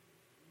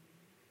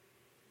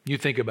 You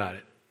think about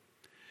it.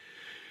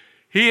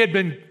 He had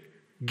been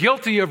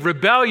guilty of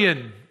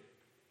rebellion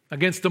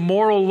against the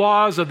moral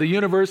laws of the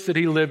universe that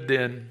he lived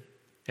in,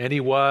 and he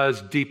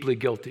was deeply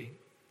guilty.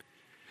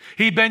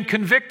 He'd been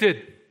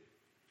convicted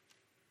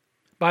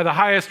by the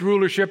highest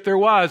rulership there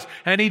was,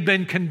 and he'd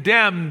been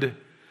condemned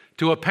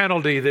to a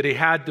penalty that he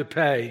had to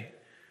pay.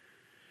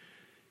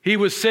 He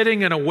was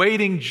sitting and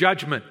awaiting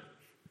judgment,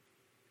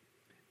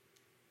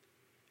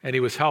 and he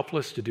was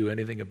helpless to do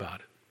anything about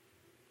it.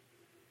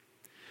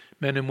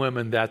 Men and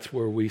women, that's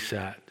where we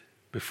sat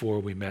before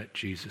we met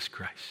Jesus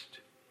Christ.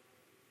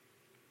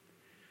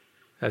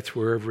 That's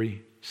where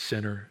every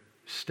sinner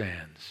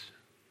stands.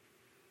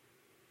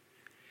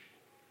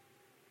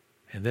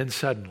 And then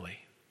suddenly,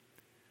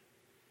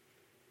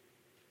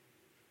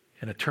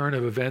 in a turn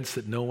of events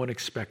that no one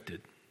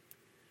expected,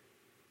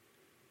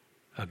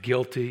 a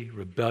guilty,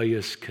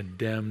 rebellious,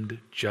 condemned,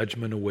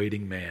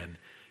 judgment-awaiting man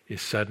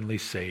is suddenly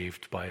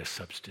saved by a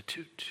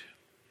substitute.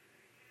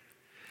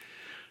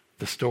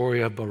 The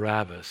story of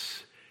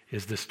Barabbas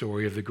is the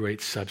story of the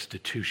great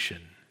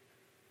substitution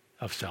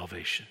of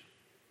salvation.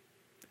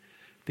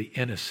 The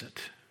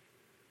innocent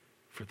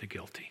for the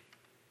guilty.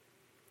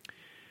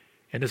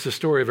 And it's the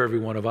story of every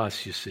one of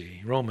us, you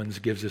see. Romans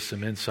gives us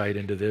some insight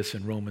into this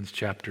in Romans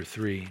chapter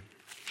 3.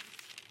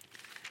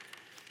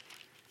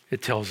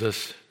 It tells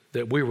us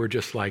that we were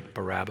just like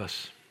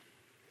Barabbas.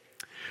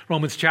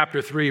 Romans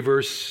chapter 3,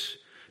 verse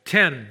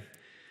 10.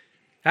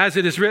 As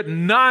it is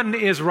written, none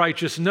is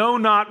righteous, no,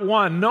 not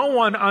one. No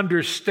one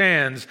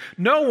understands.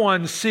 No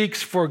one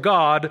seeks for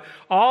God.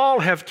 All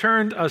have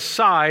turned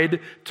aside.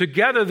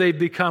 Together they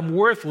become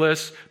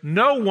worthless.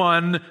 No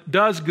one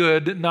does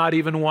good, not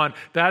even one.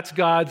 That's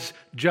God's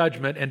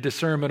judgment and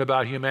discernment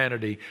about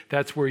humanity.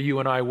 That's where you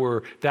and I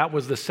were. That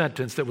was the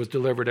sentence that was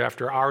delivered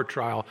after our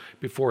trial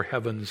before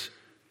heaven's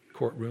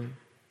courtroom.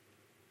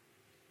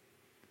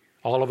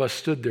 All of us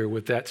stood there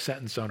with that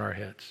sentence on our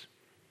heads.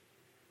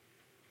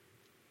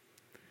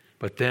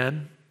 But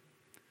then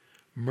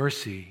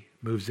mercy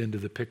moves into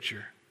the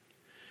picture.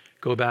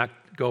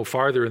 Go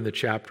farther in the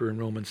chapter in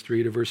Romans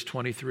 3 to verse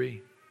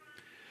 23.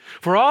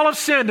 For all have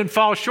sinned and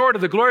fall short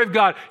of the glory of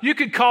God. You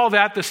could call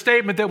that the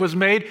statement that was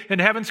made in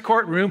heaven's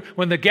courtroom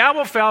when the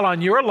gavel fell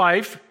on your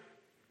life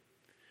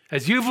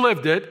as you've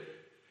lived it.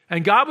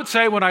 And God would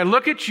say, when I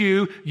look at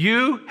you,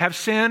 you have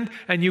sinned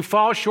and you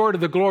fall short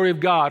of the glory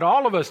of God.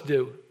 All of us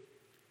do.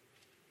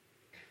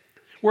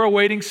 We're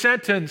awaiting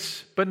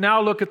sentence, but now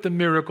look at the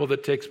miracle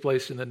that takes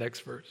place in the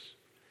next verse.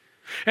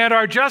 And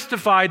are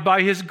justified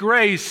by his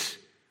grace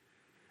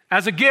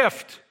as a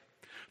gift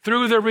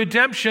through the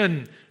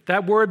redemption.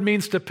 That word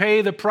means to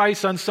pay the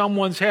price on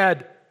someone's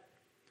head.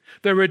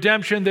 The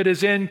redemption that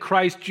is in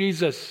Christ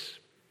Jesus,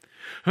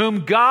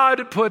 whom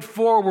God put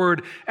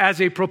forward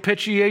as a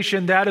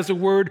propitiation. That is a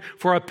word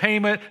for a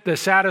payment that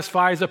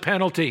satisfies a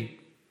penalty.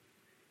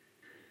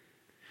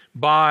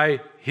 By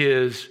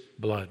his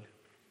blood.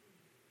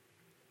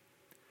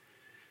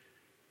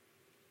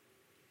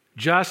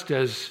 Just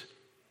as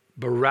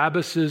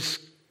Barabbas'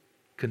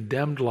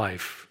 condemned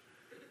life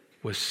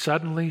was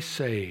suddenly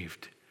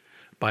saved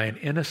by an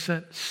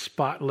innocent,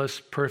 spotless,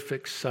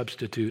 perfect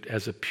substitute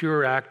as a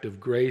pure act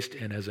of grace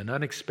and as an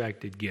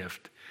unexpected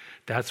gift,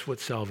 that's what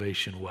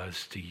salvation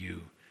was to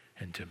you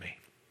and to me.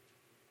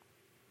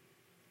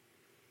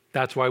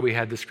 That's why we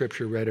had the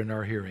scripture read in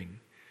our hearing.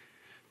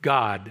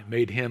 God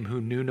made him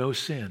who knew no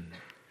sin,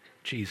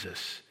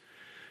 Jesus,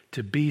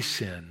 to be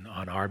sin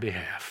on our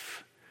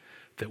behalf,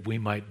 that we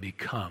might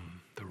become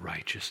the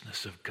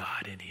righteousness of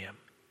God in him.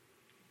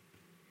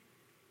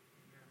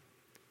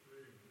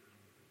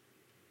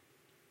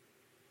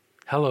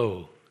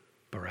 Hello,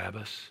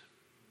 Barabbas.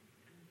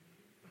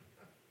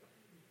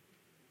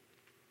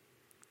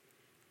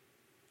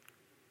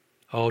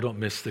 Oh, don't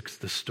miss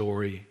the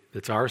story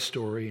that's our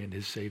story and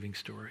his saving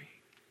story.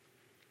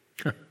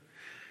 Of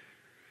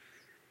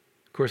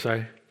course,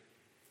 I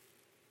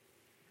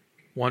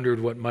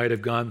wondered what might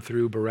have gone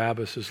through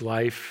Barabbas'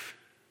 life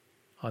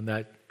on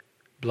that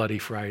Bloody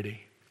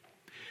Friday.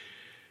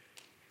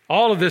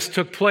 All of this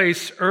took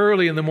place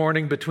early in the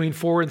morning between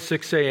 4 and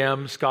 6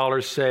 a.m.,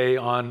 scholars say,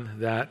 on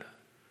that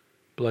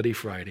Bloody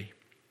Friday.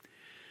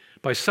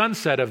 By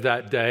sunset of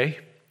that day,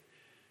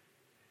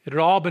 it had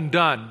all been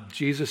done.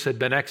 Jesus had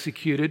been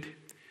executed.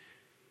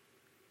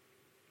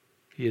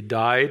 He had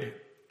died.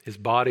 His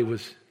body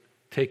was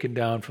taken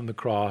down from the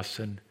cross,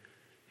 and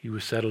he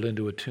was settled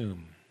into a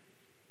tomb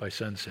by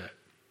sunset.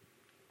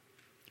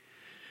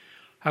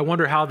 I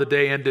wonder how the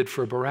day ended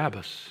for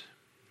Barabbas.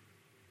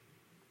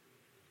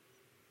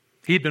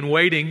 He'd been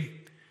waiting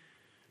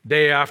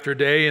day after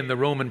day in the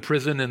Roman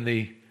prison in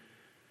the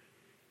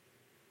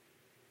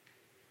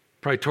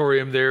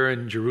Praetorium there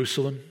in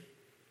Jerusalem.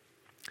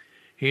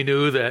 He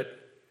knew that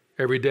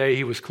every day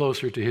he was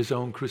closer to his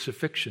own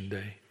crucifixion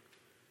day.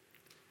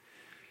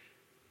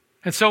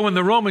 And so when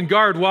the Roman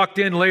guard walked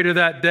in later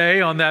that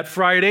day on that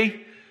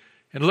Friday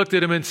and looked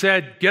at him and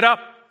said, "Get up,"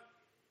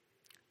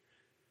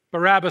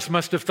 Barabbas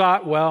must have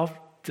thought,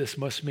 well, this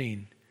must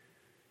mean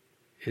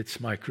it's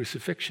my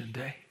crucifixion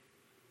day.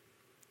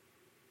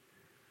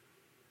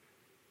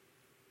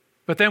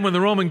 But then when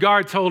the Roman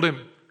guard told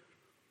him,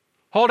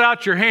 "Hold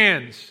out your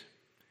hands,"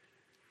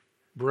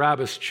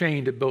 Barabbas,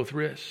 chained at both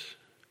wrists,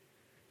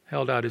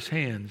 held out his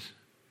hands.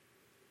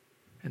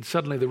 And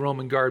suddenly the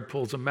Roman guard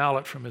pulls a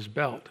mallet from his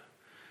belt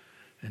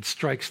and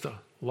strikes the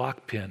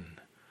lock pin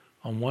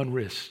on one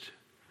wrist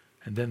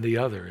and then the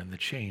other, and the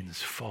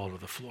chains fall to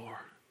the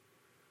floor.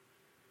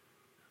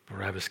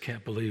 Barabbas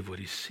can't believe what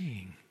he's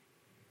seeing.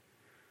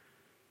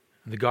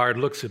 And the guard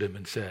looks at him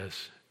and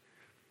says,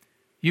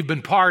 "You've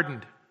been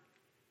pardoned.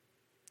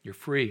 You're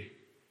free."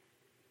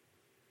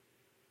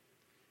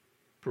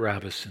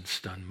 Barabbas in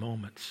stunned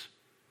moments.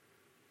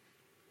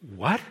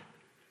 What?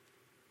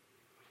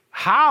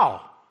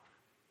 How?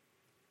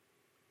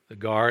 The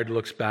guard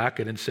looks back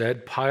at it and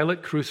said,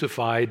 "Pilate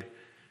crucified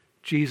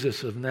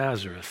Jesus of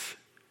Nazareth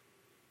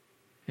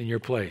in your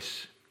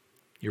place.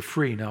 You're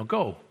free, now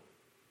go."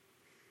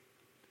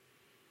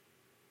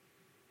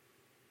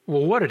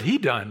 Well, what had he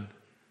done?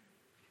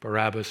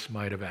 Barabbas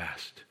might have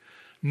asked.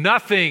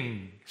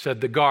 "Nothing,"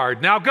 said the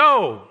guard. "Now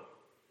go.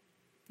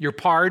 You're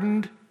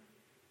pardoned.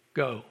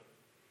 Go."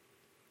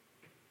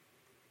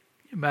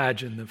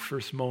 Imagine the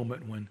first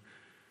moment when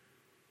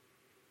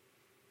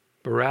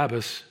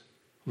Barabbas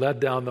led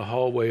down the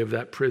hallway of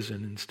that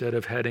prison instead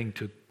of heading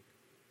to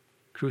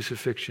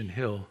Crucifixion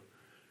Hill,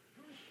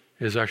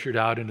 is ushered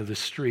out into the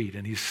street,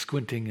 and he's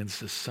squinting as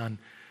the sun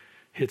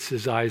hits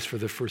his eyes for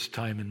the first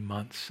time in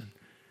months.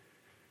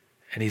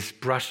 And he's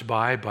brushed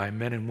by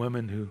men and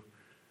women who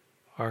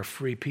are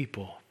free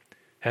people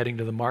heading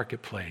to the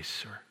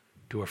marketplace or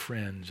to a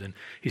friend's. And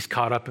he's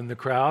caught up in the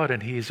crowd,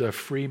 and he's a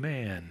free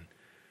man,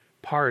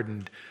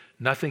 pardoned.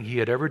 Nothing he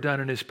had ever done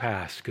in his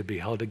past could be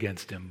held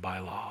against him by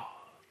law.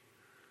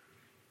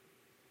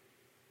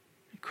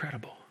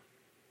 Incredible.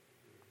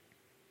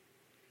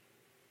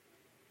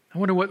 I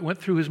wonder what went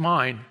through his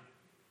mind.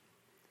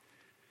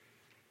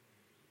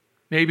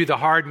 Maybe the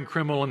hardened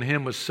criminal in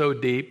him was so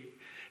deep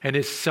and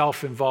his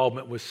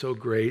self-involvement was so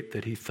great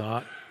that he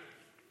thought,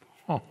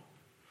 "Oh,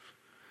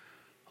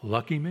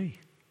 lucky me."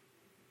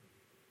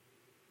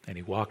 And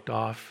he walked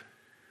off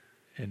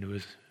into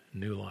his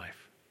new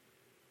life.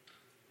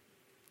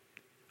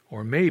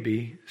 Or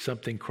maybe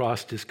something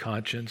crossed his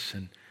conscience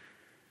and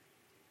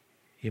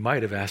he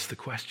might have asked the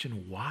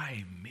question,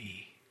 why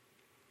me?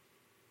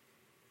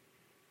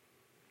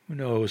 Who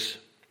knows?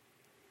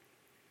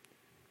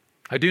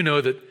 I do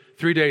know that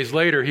 3 days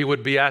later he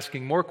would be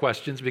asking more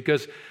questions,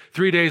 because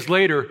 3 days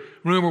later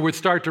rumor would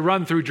start to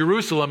run through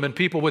Jerusalem and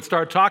people would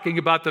start talking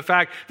about the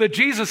fact that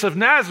Jesus of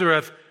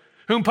Nazareth,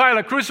 whom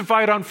Pilate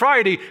crucified on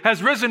Friday,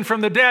 has risen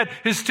from the dead.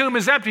 His tomb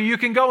is empty. You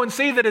can go and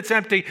see that it's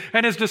empty.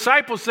 And his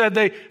disciples said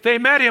they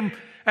met him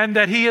and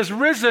that he has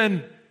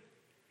risen.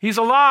 He's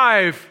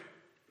alive.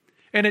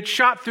 And it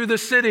shot through the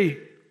city.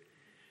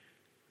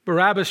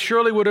 Barabbas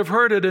surely would have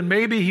heard it, and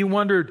maybe he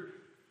wondered,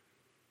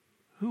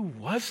 who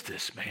was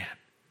this man?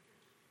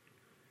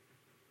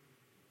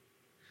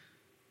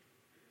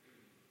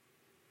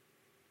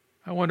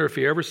 I wonder if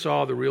he ever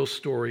saw the real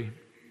story.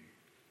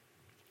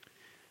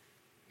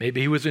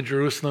 Maybe he was in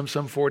Jerusalem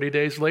some 40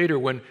 days later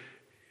when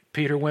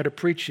Peter went a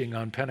preaching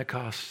on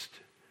Pentecost.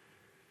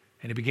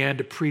 And he began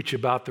to preach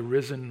about the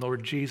risen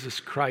Lord Jesus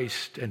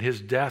Christ and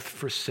his death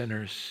for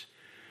sinners.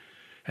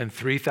 And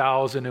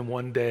 3,000 in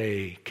one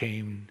day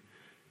came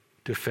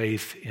to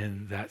faith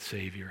in that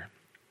Savior.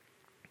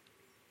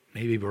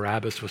 Maybe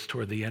Barabbas was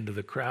toward the end of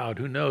the crowd.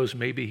 Who knows?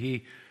 Maybe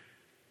he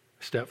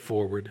stepped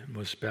forward and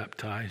was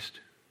baptized.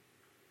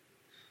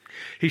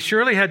 He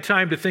surely had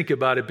time to think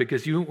about it,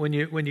 because when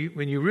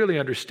you really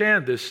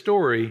understand this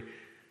story,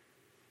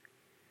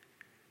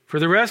 for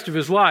the rest of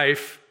his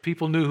life,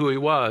 people knew who he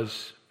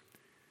was.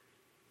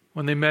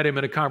 When they met him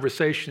in a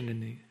conversation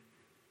and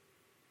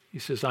he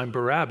says, "I'm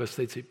Barabbas,"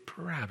 they'd say,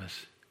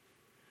 "Barabbas?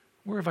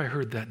 Where have I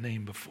heard that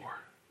name before?"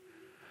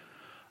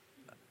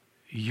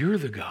 You're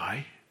the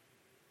guy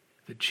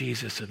that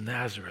Jesus of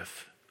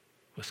Nazareth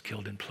was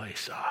killed in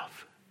place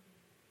of.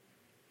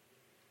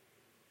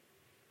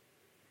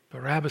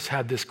 Barabbas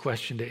had this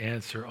question to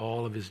answer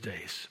all of his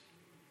days.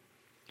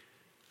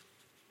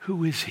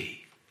 Who is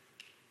he?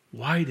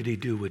 Why did he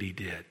do what he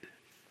did?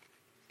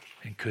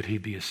 And could he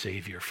be a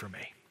savior for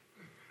me?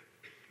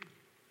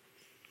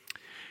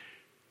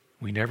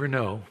 We never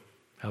know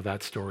how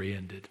that story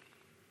ended.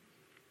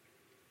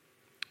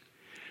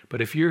 But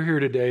if you're here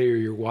today or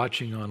you're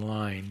watching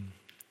online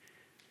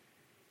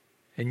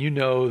and you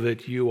know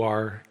that you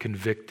are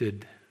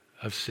convicted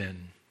of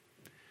sin,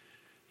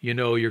 you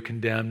know you're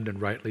condemned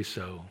and rightly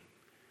so,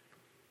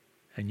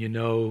 and you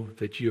know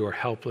that you are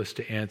helpless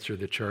to answer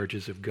the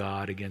charges of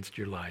God against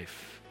your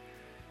life,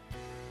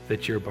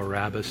 that you're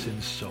Barabbas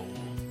in soul,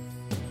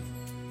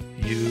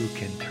 you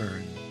can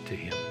turn to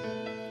him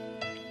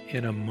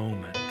in a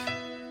moment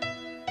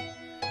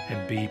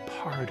and be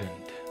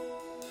pardoned,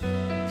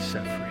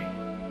 set free.